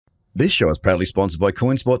This show is proudly sponsored by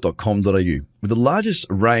coinspot.com.au, with the largest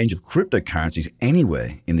range of cryptocurrencies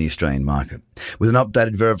anywhere in the Australian market. With an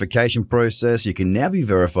updated verification process, you can now be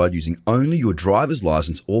verified using only your driver's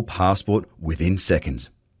license or passport within seconds.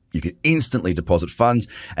 You can instantly deposit funds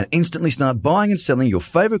and instantly start buying and selling your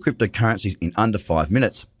favourite cryptocurrencies in under 5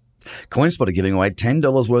 minutes. CoinSpot are giving away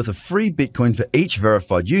 $10 worth of free Bitcoin for each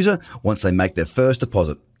verified user once they make their first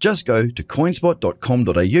deposit. Just go to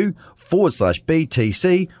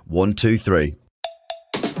coinspot.com.au/BTC123.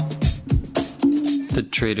 The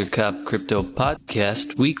Trader Cobb Crypto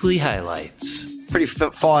Podcast Weekly Highlights. Pretty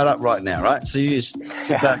fired up right now, right? So you just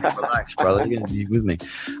sit back and relax, brother. You're going to be with me.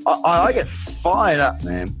 I get fired up,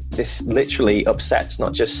 man. This literally upsets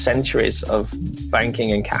not just centuries of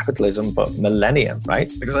banking and capitalism, but millennia, right?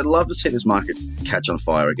 Because I'd love to see this market catch on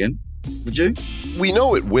fire again. Would you? We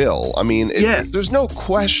know it will. I mean, there's no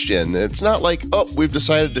question. It's not like, we've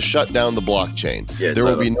decided to shut down the blockchain. Yeah, there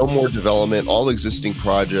will be no more development. All existing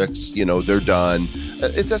projects, they're done.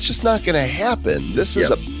 That's just not going to happen. This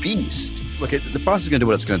is a beast. Look, the price is going to do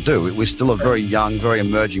what it's going to do. We're still a very young, very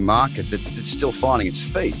emerging market that's still finding its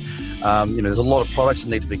feet. There's a lot of products that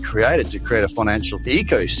need to be created to create a financial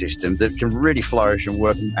ecosystem that can really flourish and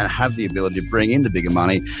work and have the ability to bring in the bigger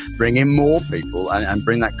money, bring in more people, and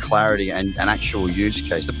bring that clarity and an actual use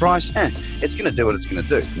case. The price, it's going to do what it's going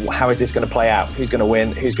to do. How is this going to play out? Who's going to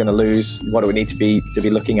win? Who's going to lose? What do we need to be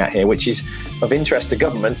looking at here? Which is of interest to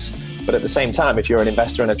governments. But at the same time, if you're an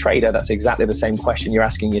investor and a trader, that's exactly the same question you're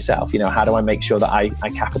asking yourself. How do I make sure that I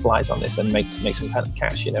capitalize on this and make some kind of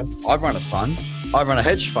cash? I've run a fund. I run a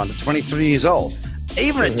hedge fund at 23 years old.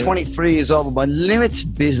 Even at 23 years old, with my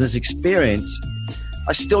limited business experience,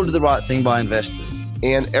 I still do the right thing by investing.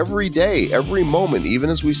 And every day, every moment, even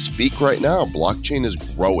as we speak right now, blockchain is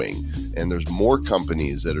growing. And there's more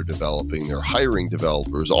companies that are developing. They're hiring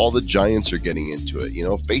developers. All the giants are getting into it.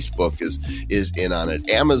 Facebook is in on it.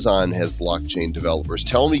 Amazon has blockchain developers.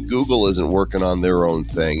 Tell me Google isn't working on their own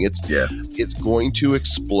thing. It's going to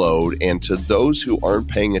explode. And to those who aren't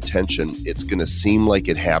paying attention, it's going to seem like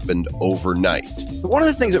it happened overnight. One of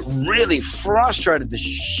the things that really frustrated the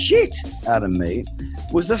shit out of me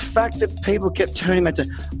was the fact that people kept turning back to,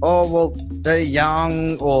 they're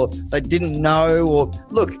young, or they didn't know, or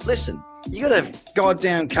look, listen, you got a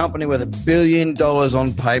goddamn company with $1 billion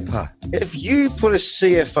on paper. If you put a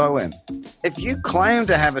CFO in, if you claim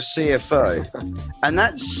to have a CFO, and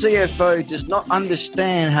that CFO does not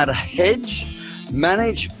understand how to hedge,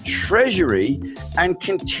 manage treasury, and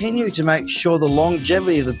continue to make sure the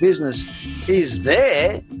longevity of the business is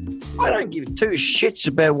there, I don't give two shits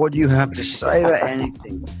about what you have to say about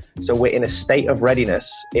anything. So we're in a state of readiness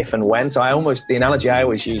if and when. So the analogy I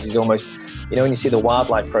always use is almost, when you see the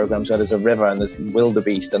wildlife programs where there's a river and there's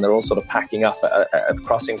wildebeest and they're all sort of packing up at a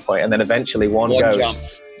crossing point, and then eventually one goes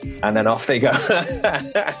jumps. And then off they go.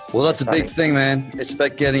 Well, that's a big thing, man. It's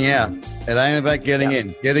about getting out. It ain't about getting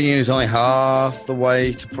in. Getting in is only half the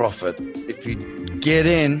way to profit. If you get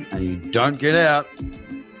in and you don't get out,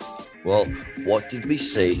 well, what did we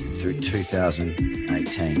see through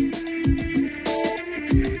 2018?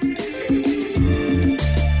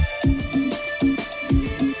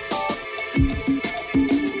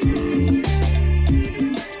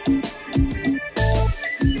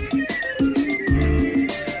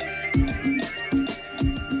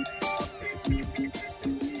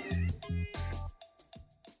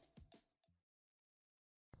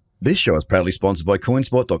 This show is proudly sponsored by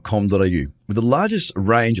coinspot.com.au, with the largest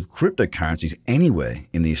range of cryptocurrencies anywhere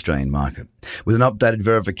in the Australian market. With an updated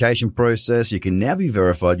verification process, you can now be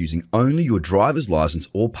verified using only your driver's license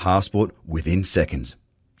or passport within seconds.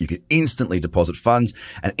 You can instantly deposit funds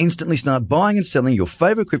and instantly start buying and selling your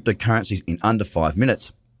favourite cryptocurrencies in under 5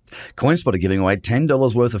 minutes. CoinSpot are giving away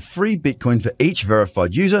 $10 worth of free Bitcoin for each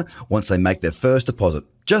verified user once they make their first deposit.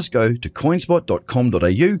 Just go to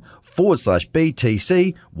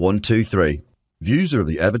coinspot.com.au/BTC123. Views are of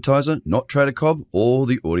the advertiser, not Trader Cobb or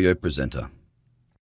the audio presenter.